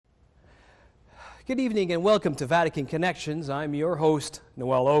Good evening and welcome to Vatican Connections. I'm your host,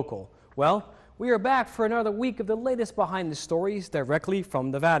 Noel Okel. Well, we are back for another week of the latest behind the stories directly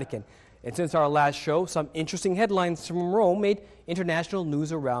from the Vatican. And since our last show, some interesting headlines from Rome made international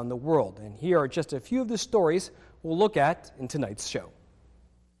news around the world. And here are just a few of the stories we'll look at in tonight's show.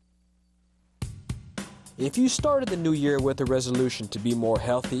 If you started the new year with a resolution to be more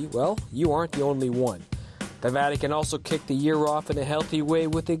healthy, well, you aren't the only one. The Vatican also kicked the year off in a healthy way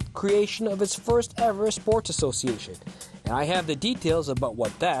with the creation of its first ever sports association. And I have the details about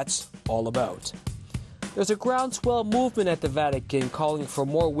what that's all about. There's a ground-swell movement at the Vatican calling for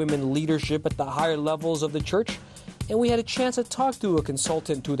more women leadership at the higher levels of the church. And we had a chance to talk to a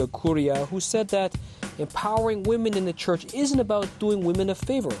consultant to the curia who said that empowering women in the church isn't about doing women a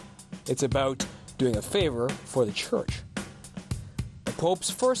favor. It's about doing a favor for the church. The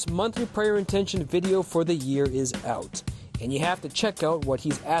Pope's first monthly prayer intention video for the year is out, and you have to check out what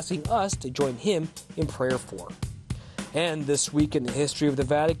he's asking us to join him in prayer for. And this week in the history of the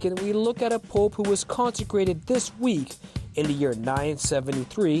Vatican, we look at a Pope who was consecrated this week in the year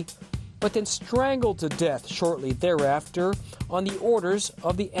 973, but then strangled to death shortly thereafter on the orders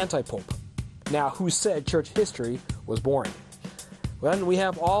of the anti-Pope. Now, who said church history was boring? Well, we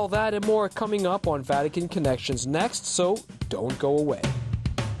have all that and more coming up on Vatican Connections next, so don't go away.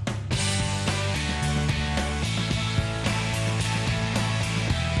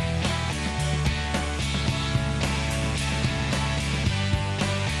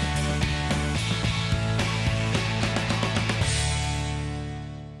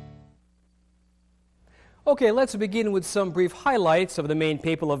 Okay, let's begin with some brief highlights of the main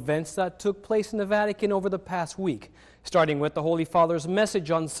papal events that took place in the Vatican over the past week, starting with the Holy Father's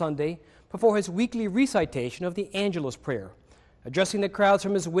message on Sunday before his weekly recitation of the Angelus Prayer. Addressing the crowds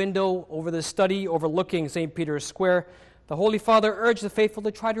from his window over the study overlooking St. Peter's Square, the Holy Father urged the faithful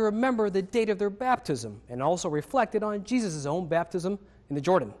to try to remember the date of their baptism and also reflected on Jesus' own baptism in the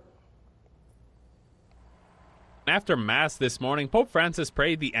Jordan. After Mass this morning, Pope Francis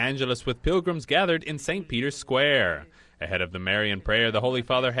prayed the Angelus with pilgrims gathered in St. Peter's Square. Ahead of the Marian prayer, the Holy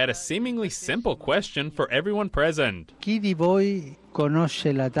Father had a seemingly simple question for everyone present. Chi di voi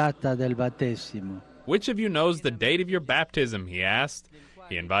conosce la data del battesimo? Which of you knows the date of your baptism, he asked.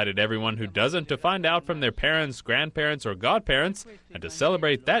 He invited everyone who doesn't to find out from their parents, grandparents, or godparents, and to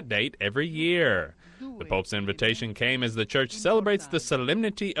celebrate that date every year. The Pope's invitation came as the Church celebrates the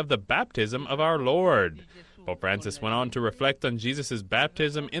solemnity of the baptism of our Lord. Pope Francis went on to reflect on Jesus'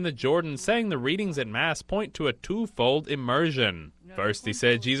 baptism in the Jordan, saying the readings at Mass point to a twofold immersion. First, he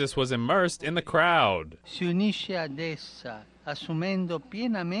said Jesus was immersed in the crowd. Si unisce ad essa, assumendo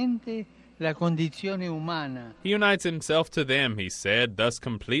pienamente la condizione umana. He unites himself to them, he said, thus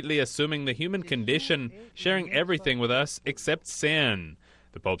completely assuming the human condition, sharing everything with us except sin.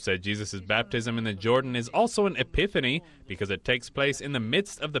 The Pope said Jesus' baptism in the Jordan is also an epiphany because it takes place in the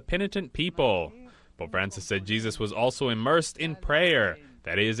midst of the penitent people. Pope Francis said Jesus was also immersed in prayer,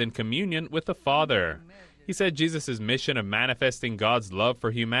 that is, in communion with the Father. He said Jesus' mission of manifesting God's love for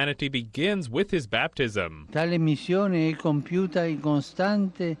humanity begins with his baptism. Tale missione è compiuta in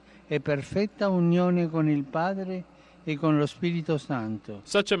costante e perfetta unione con il Padre e con lo Spirito Santo.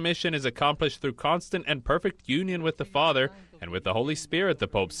 Such a mission is accomplished through constant and perfect union with the Father and with the Holy Spirit, the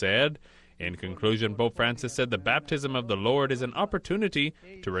Pope said. In conclusion, Pope Francis said the baptism of the Lord is an opportunity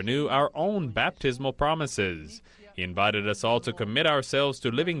to renew our own baptismal promises. He invited us all to commit ourselves to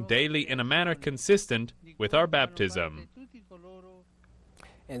living daily in a manner consistent with our baptism.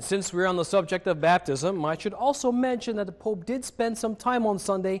 And since we're on the subject of baptism, I should also mention that the Pope did spend some time on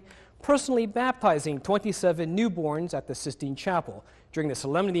Sunday personally baptizing 27 newborns at the Sistine Chapel during the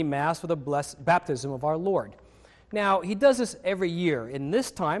Solemnity Mass for the blessed baptism of our Lord. Now, he does this every year, and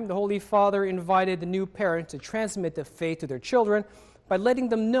this time the Holy Father invited the new parents to transmit the faith to their children by letting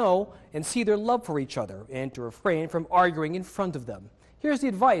them know and see their love for each other and to refrain from arguing in front of them. Here's the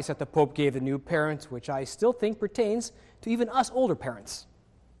advice that the Pope gave the new parents, which I still think pertains to even us older parents.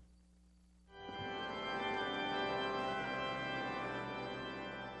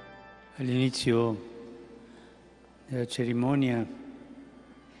 All'inizio della cerimonia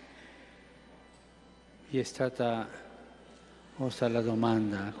vi è stata posta la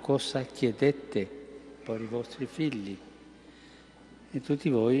domanda: cosa chiedete per i vostri figli? E tutti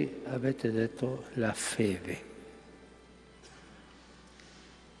voi avete detto la fede.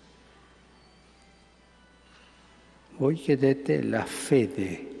 Voi chiedete la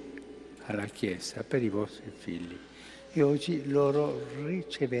fede alla Chiesa per i vostri figli e oggi loro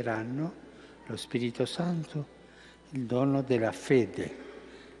riceveranno lo Spirito Santo, il dono della fede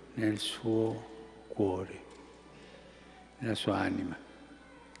nel suo cuore, nella sua anima.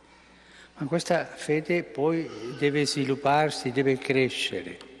 Ma questa fede poi deve svilupparsi, deve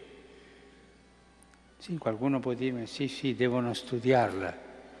crescere. Sì, qualcuno può dirmi, sì, devono studiarla.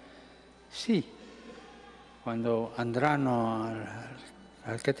 Sì, quando andranno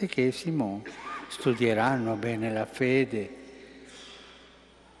al catechesimo studieranno bene la fede,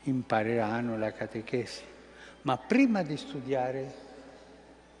 impareranno la catechesi. Ma prima di studiare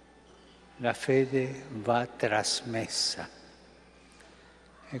la fede va trasmessa.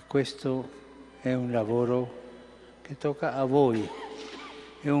 E questo è un lavoro che tocca a voi,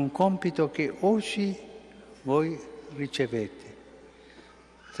 è un compito che oggi voi ricevete,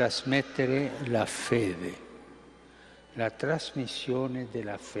 trasmettere la fede, la trasmissione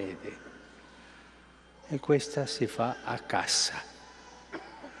della fede. E questa si fa a casa,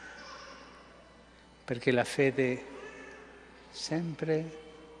 perché la fede sempre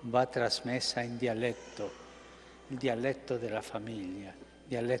va trasmessa in dialetto, il dialetto della famiglia,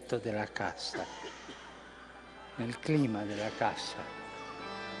 il dialetto della casa, nel clima della casa.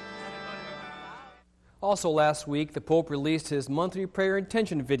 Also last week, the Pope released his monthly prayer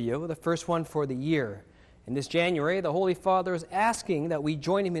intention video, the first one for the year. And this January, the Holy Father is asking that we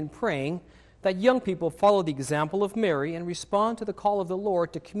join him in praying that young people follow the example of Mary and respond to the call of the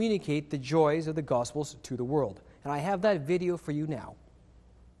Lord to communicate the joys of the Gospels to the world. And I have that video for you now.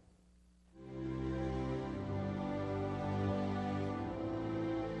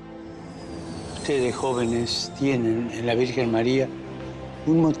 Ustedes jóvenes tienen en la Virgen María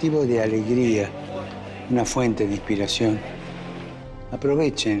un motivo de alegría, una fuente de inspiración.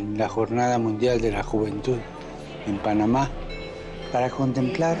 Aprovechen la Jornada Mundial de la Juventud en Panamá para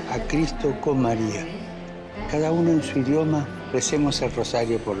contemplar a Cristo con María. Cada uno en su idioma recemos el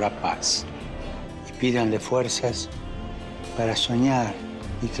rosario por la paz y pídanle fuerzas para soñar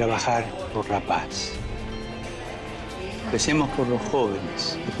y trabajar por la paz. Recemos por los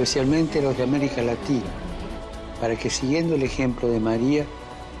jóvenes, especialmente los de América Latina, para que siguiendo el ejemplo de María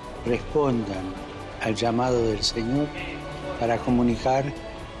respondan al llamado del Señor para comunicar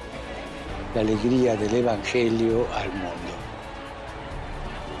la alegría del Evangelio al mundo.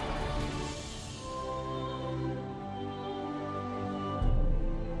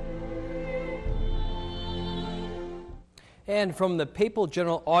 And from the Papal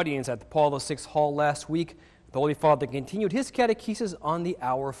General Audience at the Paul VI Hall last week, the Holy Father continued his catechesis on the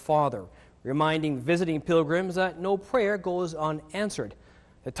Our Father, reminding visiting pilgrims that no prayer goes unanswered.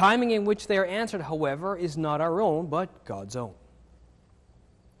 The timing in which they are answered, however, is not our own, but God's own.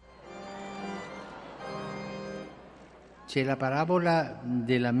 C'è la parabola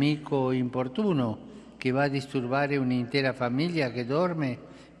dell'amico importuno che va a disturbare un'intera famiglia che dorme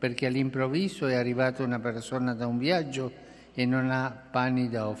perché all'improvviso è arrivata una persona da un viaggio e non ha pani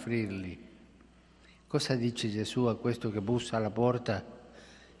da offrirgli. Cosa dice Gesù a questo che bussa alla porta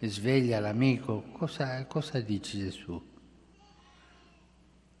e sveglia l'amico? Cosa dice Gesù?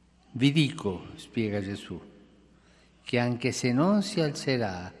 Vi dico, spiega Gesù, che anche se non si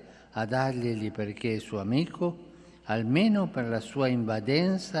alzerà a darglieli perché è suo amico, almeno per la sua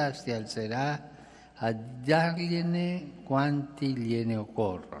invadenza si alzerà a dargliene quanti gliene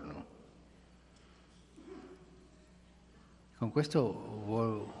occorrono. Con questo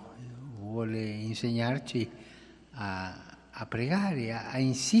vuole insegnarci a pregare, a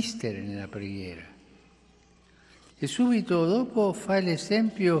insistere nella preghiera. E subito dopo fa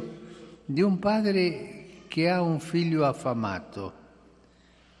l'esempio di un padre che ha un figlio affamato.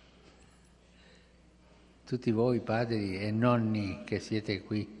 Tutti voi padri e nonni che siete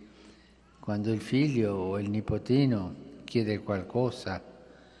qui, quando il figlio o il nipotino chiede qualcosa,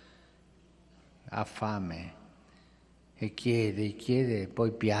 ha fame, e chiede,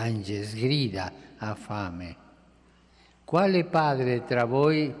 poi piange, sgrida, ha fame. Quale padre tra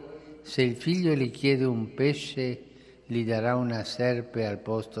voi, se il figlio gli chiede un pesce, gli darà una serpe al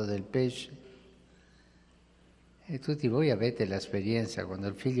posto del pesce? E tutti voi avete l'esperienza, quando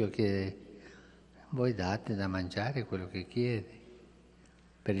il figlio chiede, voi date da mangiare quello che chiede,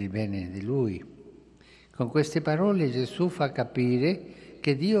 per il bene di lui. Con queste parole Gesù fa capire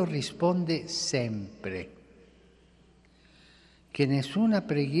che Dio risponde sempre, che nessuna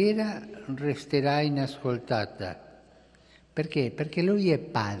preghiera resterà inascoltata. Perché? Perché Lui è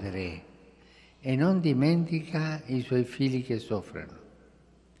Padre e non dimentica i Suoi figli che soffrono.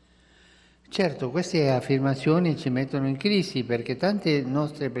 Certo, queste affermazioni ci mettono in crisi perché tante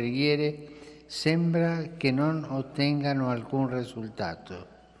nostre preghiere sembra che non ottengano alcun risultato.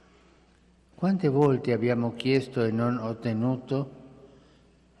 Quante volte abbiamo chiesto e non ottenuto?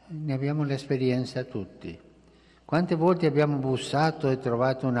 Ne abbiamo l'esperienza tutti. Quante volte abbiamo bussato e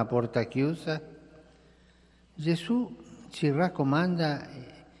trovato una porta chiusa? Gesù ci raccomanda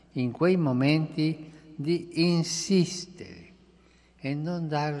in quei momenti di insistere e non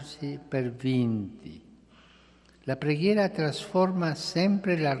darsi per vinti. La preghiera trasforma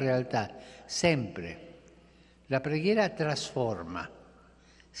sempre la realtà, sempre. La preghiera trasforma,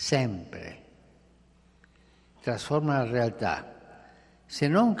 sempre. Trasforma la realtà. Se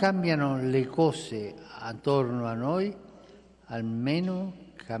non cambiano le cose attorno a noi, almeno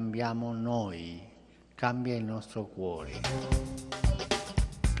cambiamo noi, cambia il nostro cuore.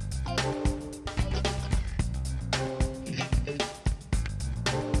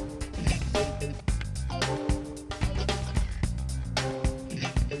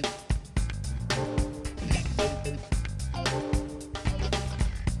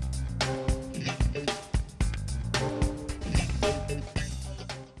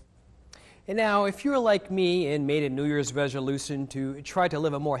 And now, if you're like me and made a New Year's resolution to try to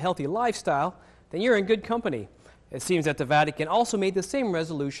live a more healthy lifestyle, then you're in good company. It seems that the Vatican also made the same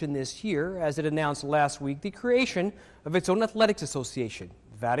resolution this year as it announced last week the creation of its own athletics association.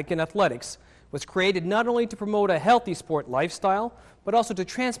 Vatican Athletics was created not only to promote a healthy sport lifestyle, but also to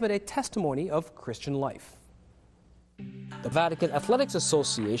transmit a testimony of Christian life. The Vatican Athletics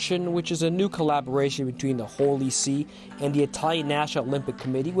Association, which is a new collaboration between the Holy See and the Italian National Olympic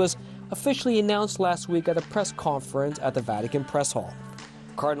Committee, was officially announced last week at a press conference at the Vatican Press Hall.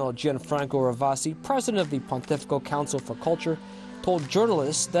 Cardinal Gianfranco Ravasi, president of the Pontifical Council for Culture, told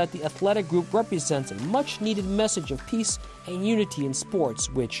journalists that the athletic group represents a much-needed message of peace and unity in sports,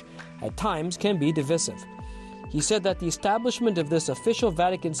 which, at times, can be divisive. He said that the establishment of this official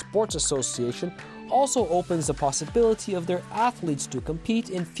Vatican Sports Association also opens the possibility of their athletes to compete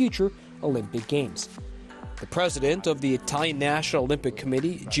in future Olympic Games. The president of the Italian National Olympic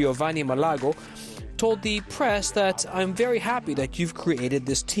Committee, Giovanni Malago, told the press that I'm very happy that you've created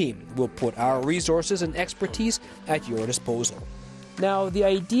this team. We'll put our resources and expertise at your disposal. Now, the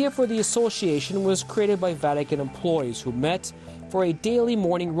idea for the association was created by Vatican employees who met for a daily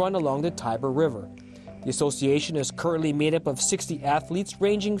morning run along the Tiber River. The association is currently made up of 60 athletes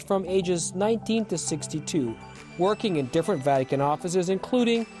ranging from ages 19 to 62, working in different Vatican offices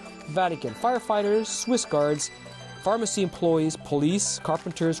including Vatican firefighters, Swiss guards, pharmacy employees, police,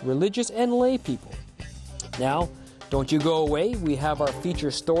 carpenters, religious, and lay people. Now, don't you go away. We have our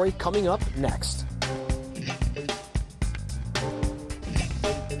feature story coming up next.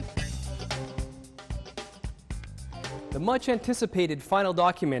 The much-anticipated final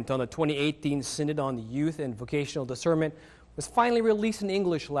document on the 2018 Synod on the Youth and Vocational Discernment was finally released in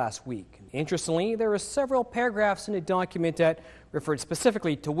English last week. Interestingly, there are several paragraphs in the document that referred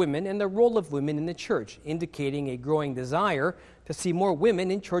specifically to women and the role of women in the church, indicating a growing desire to see more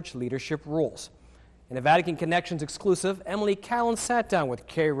women in church leadership roles. In a Vatican Connections exclusive, Emily Callan sat down with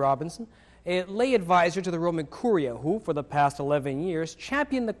Carrie Robinson, a lay advisor to the Roman Curia, who, for the past 11 years,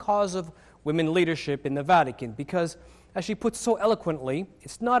 championed the cause of women leadership in the Vatican because, as she puts so eloquently,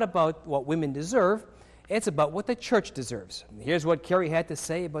 it's not about what women deserve, it's about what the church deserves. And here's what Carrie had to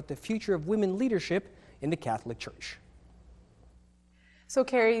say about the future of women leadership in the Catholic Church. So,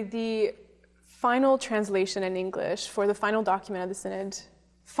 Carrie, the final translation in English for the final document of the Synod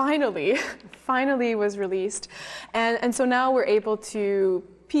finally was released. And so now we're able to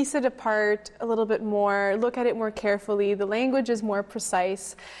piece it apart a little bit more, look at it more carefully. The language is more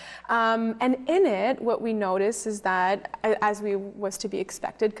precise. And in it, what we notice is that, as was to be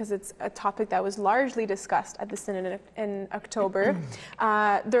expected, because it's a topic that was largely discussed at the Synod in October,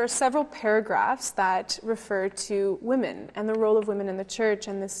 there are several paragraphs that refer to women and the role of women in the church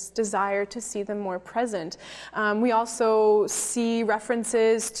and this desire to see them more present. We also see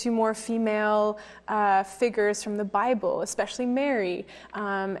references to more female figures from the Bible, especially Mary,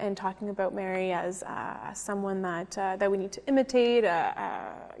 and talking about Mary as someone that we need to imitate,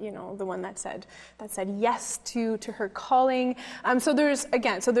 the one that said yes to her calling. So there's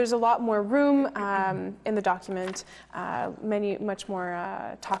a lot more room in the document, much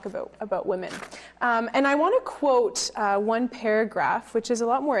more talk about women. And I want to quote one paragraph, which is a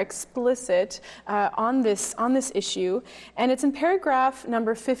lot more explicit on this issue, and it's in paragraph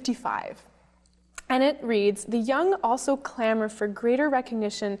number 55. And it reads, "The young also clamor for greater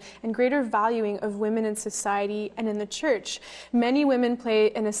recognition and greater valuing of women in society and in the church. Many women play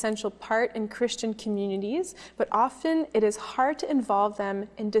an essential part in Christian communities, but often it is hard to involve them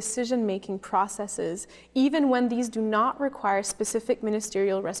in decision-making processes, even when these do not require specific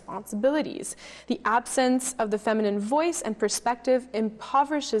ministerial responsibilities. The absence of the feminine voice and perspective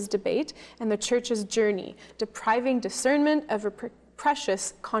impoverishes debate and the church's journey, depriving discernment of a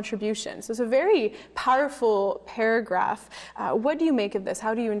precious contribution. So it's a very powerful paragraph. What do you make of this?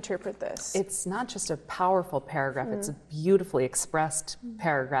 How do you interpret this? It's not just a powerful paragraph, it's a beautifully expressed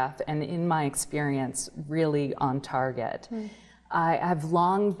paragraph, and in my experience, really on target. I have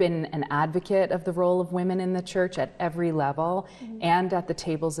long been an advocate of the role of women in the church at every level and at the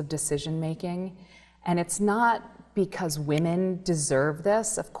tables of decision making. And it's not because women deserve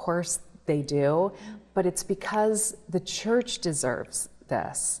this, of course they do, but it's because the church deserves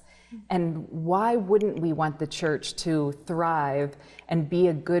this. And why wouldn't we want the church to thrive and be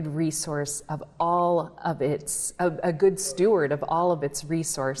a good resource of all of its, a good steward of all of its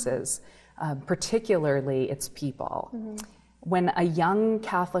resources, particularly its people? When a young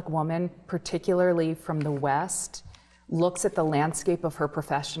Catholic woman, particularly from the West, looks at the landscape of her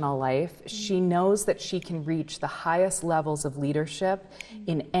professional life, she knows that she can reach the highest levels of leadership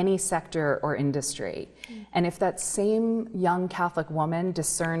in any sector or industry. And if that same young Catholic woman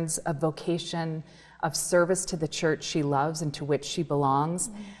discerns a vocation of service to the church she loves and to which she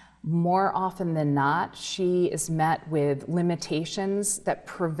belongs, more often than not, she is met with limitations that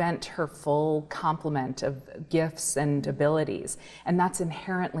prevent her full complement of gifts and abilities. And that's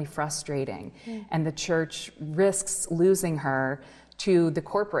inherently frustrating. And the church risks losing her to the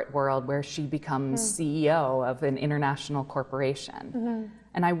corporate world where she becomes CEO of an international corporation.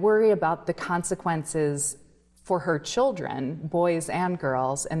 And I worry about the consequences for her children, boys and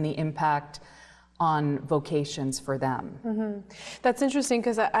girls, and the impact on vocations for them. That's interesting,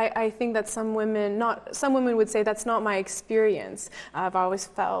 because I think that some women would say that's not my experience. I've always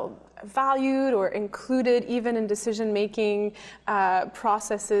felt valued or included even in decision-making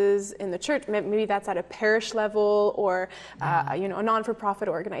processes in the church. Maybe that's at a parish level or a non-for-profit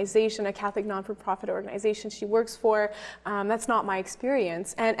organization, a Catholic non-for-profit organization she works for. That's not my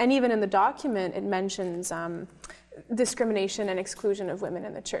experience. And even in the document it mentions discrimination and exclusion of women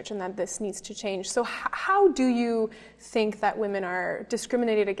in the church, and that this needs to change. So how do you think that women are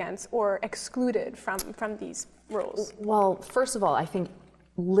discriminated against or excluded from these roles? Well, first of all, I think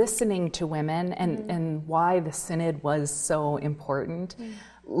listening to women and why the synod was so important,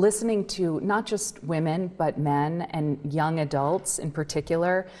 listening to not just women, but men and young adults in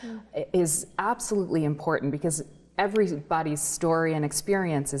particular is absolutely important, because everybody's story and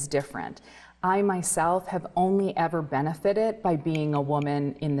experience is different. I myself have only ever benefited by being a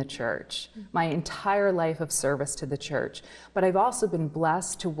woman in the church, my entire life of service to the church. But I've also been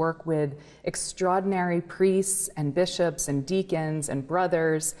blessed to work with extraordinary priests and bishops and deacons and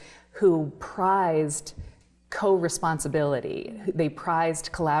brothers who prized co-responsibility. They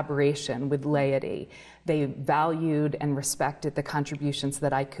prized collaboration with laity. They valued and respected the contributions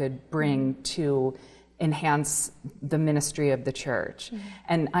that I could bring to enhance the ministry of the church.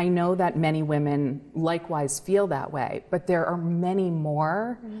 And I know that many women likewise feel that way, but there are many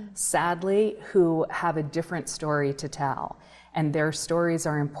more, sadly, who have a different story to tell. And their stories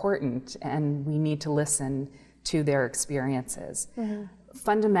are important, and we need to listen to their experiences.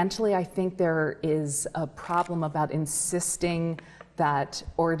 Fundamentally, I think there is a problem about insisting that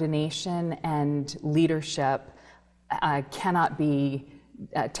ordination and leadership cannot be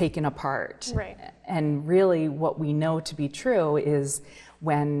taken apart. Right. And really what we know to be true is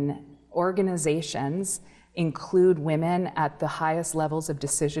when organizations include women at the highest levels of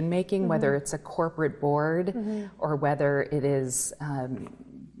decision making, whether it's a corporate board or whether it is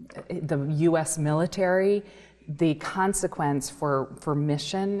the US military, the consequence for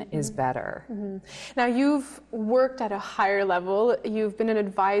mission is better. Now, you've worked at a higher level. You've been an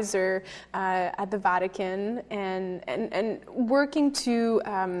advisor at the Vatican and working to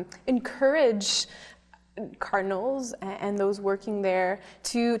encourage cardinals and those working there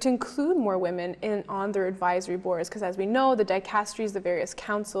to include more women on their advisory boards, because as we know, the dicasteries, the various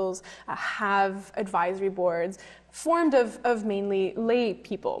councils have advisory boards formed of mainly lay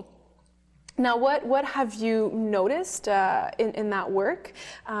people. Now, what have you noticed in that work?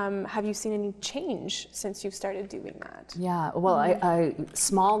 Have you seen any change since you've started doing that? Yeah, well, a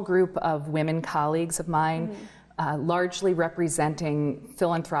small group of women colleagues of mine, largely representing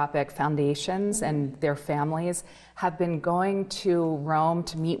philanthropic foundations and their families, have been going to Rome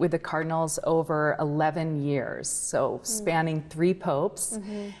to meet with the cardinals over 11 years, so spanning 3 popes.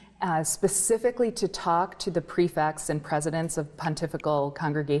 Specifically to talk to the prefects and presidents of pontifical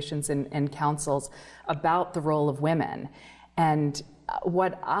congregations and councils about the role of women. And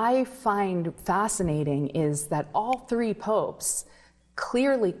what I find fascinating is that all 3 popes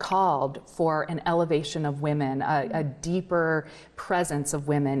clearly called for an elevation of women, a deeper presence of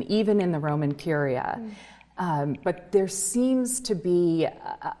women, even in the Roman curia. But there seems to be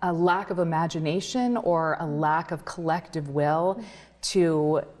a lack of imagination or a lack of collective will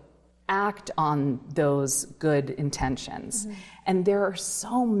to act on those good intentions. And there are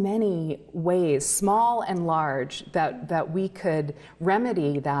so many ways, small and large, that we could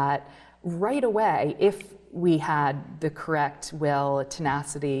remedy that right away if we had the correct will,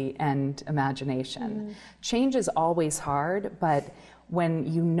 tenacity, and imagination. Change is always hard, but when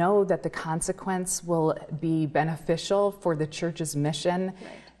you know that the consequence will be beneficial for the church's mission,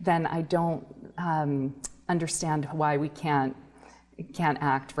 then I don't understand why we can't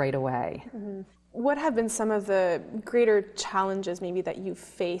act right away. What have been some of the greater challenges maybe that you've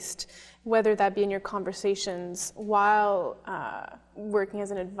faced, whether that be in your conversations while working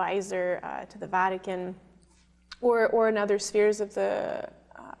as an advisor to the Vatican or in other spheres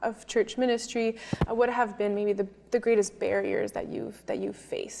of church ministry? What have been maybe the greatest barriers that you've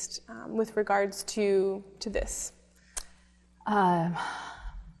faced with regards to this?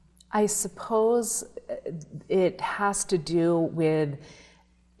 I suppose it has to do with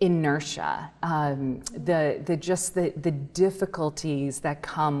inertia, the difficulties that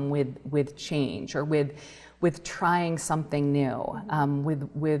come with change or with trying something new,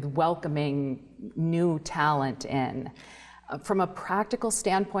 with welcoming new talent in. From a practical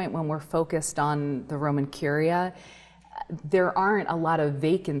standpoint, when we're focused on the Roman curia, there aren't a lot of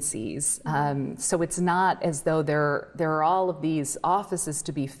vacancies. So it's not as though there are all of these offices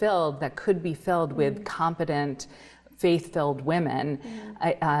to be filled that could be filled with competent, faith-filled women.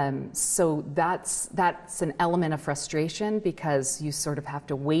 So that's an element of frustration, because you sort of have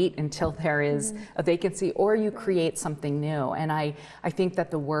to wait until there is a vacancy, or you create something new. And I think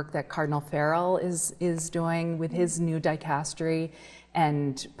that the work that Cardinal Farrell is doing with his new dicastery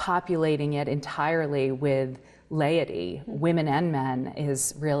and populating it entirely with laity, women and men,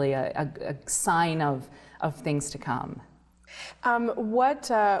 is really a sign of things to come. What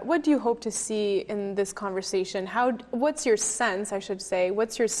do you hope to see in this conversation? What's your sense, I should say,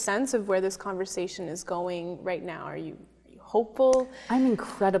 what's your sense of where this conversation is going right now? Are you hopeful? I'm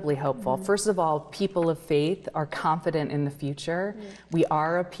incredibly hopeful. First of all, people of faith are confident in the future. We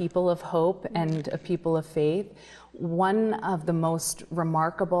are a people of hope and a people of faith. One of the most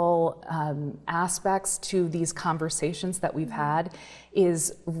remarkable aspects to these conversations that we've had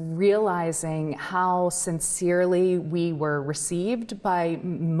is realizing how sincerely we were received by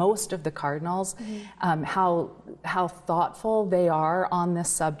most of the cardinals, how thoughtful they are on this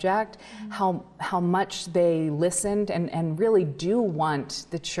subject, how much they listened and really do want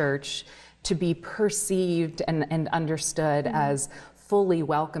the church to be perceived and understood as fully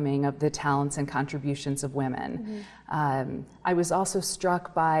welcoming of the talents and contributions of women. I was also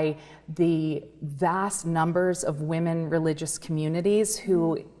struck by the vast numbers of women religious communities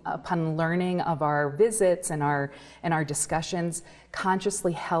who, upon learning of our visits and our discussions,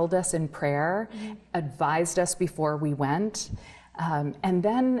 consciously held us in prayer, advised us before we went. And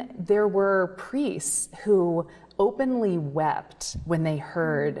then there were priests who openly wept when they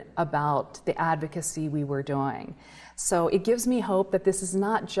heard about the advocacy we were doing. So it gives me hope that this is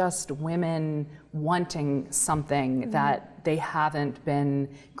not just women wanting something that they haven't been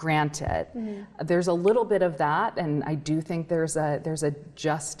granted. There's a little bit of that, and I do think there's a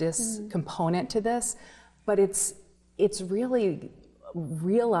justice component to this, but it's really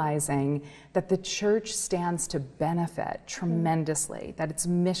realizing that the church stands to benefit tremendously, that its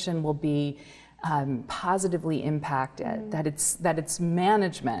mission will be positively impacted, that its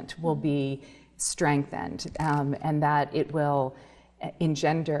management will be strengthened, and that it will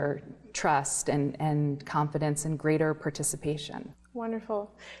engender trust and confidence and greater participation.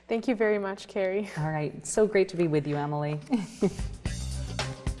 Wonderful. Thank you very much, Carrie. All right. So great to be with you, Emily.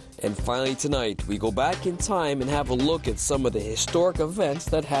 And finally tonight, we go back in time and have a look at some of the historic events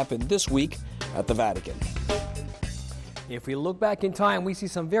that happened this week at the Vatican. If we look back in time, we see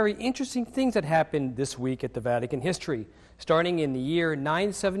some very interesting things that happened this week at the Vatican history, starting in the year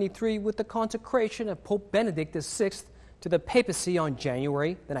 973 with the consecration of Pope Benedict VI to the papacy on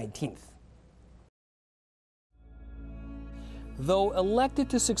January the 19th. Though elected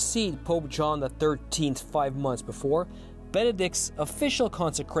to succeed Pope John XIII 5 months before, Benedict's official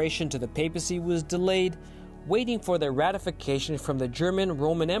consecration to the papacy was delayed, waiting for their ratification from the German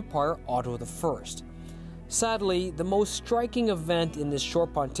Roman Empire Otto I. Sadly, the most striking event in this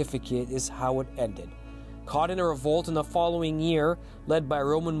short pontificate is how it ended. Caught in a revolt in the following year, led by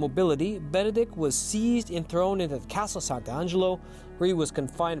Roman mobility, Benedict was seized and thrown into the Castle Sant'Angelo, where he was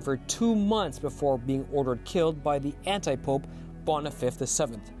confined for 2 months before being ordered killed by the anti-pope Boniface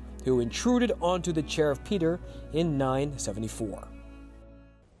VII, who intruded onto the chair of Peter in 974.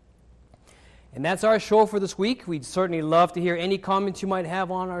 And that's our show for this week. We'd certainly love to hear any comments you might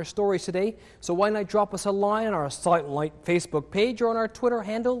have on our stories today. So why not drop us a line on our Silent Light Facebook page or on our Twitter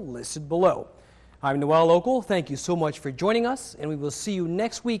handle listed below. I'm Noel Local. Thank you so much for joining us, and we will see you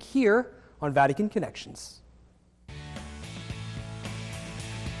next week here on Vatican Connections.